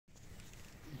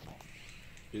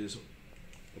is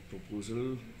a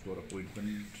proposal for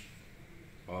appointment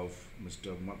of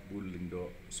Mr. Maqbool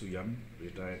Suiam,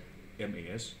 retired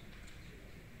MAS,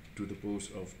 to the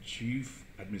post of Chief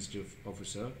Administrative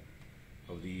Officer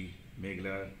of the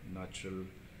Meghalaya Natural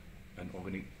and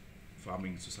Organic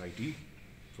Farming Society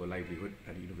for Livelihood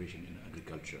and Innovation in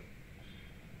Agriculture.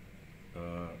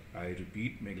 I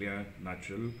repeat, Meghalaya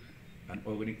Natural and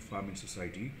Organic Farming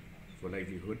Society for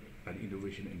Livelihood and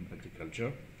Innovation in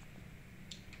Agriculture.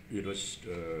 It was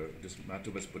this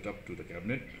matter was put up to the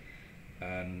cabinet,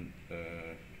 and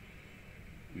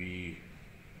we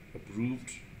approved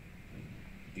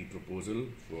the proposal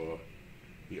for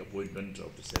the appointment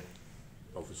of the said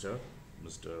officer,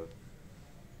 Mr.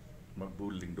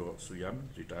 Maqbool Suiam,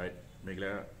 retired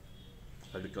Meghalaya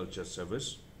Agriculture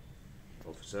Service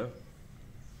Officer,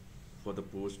 for the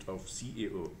post of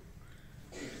CAO,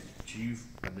 Chief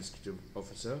Administrative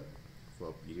Officer, for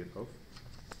a period of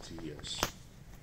 3 years.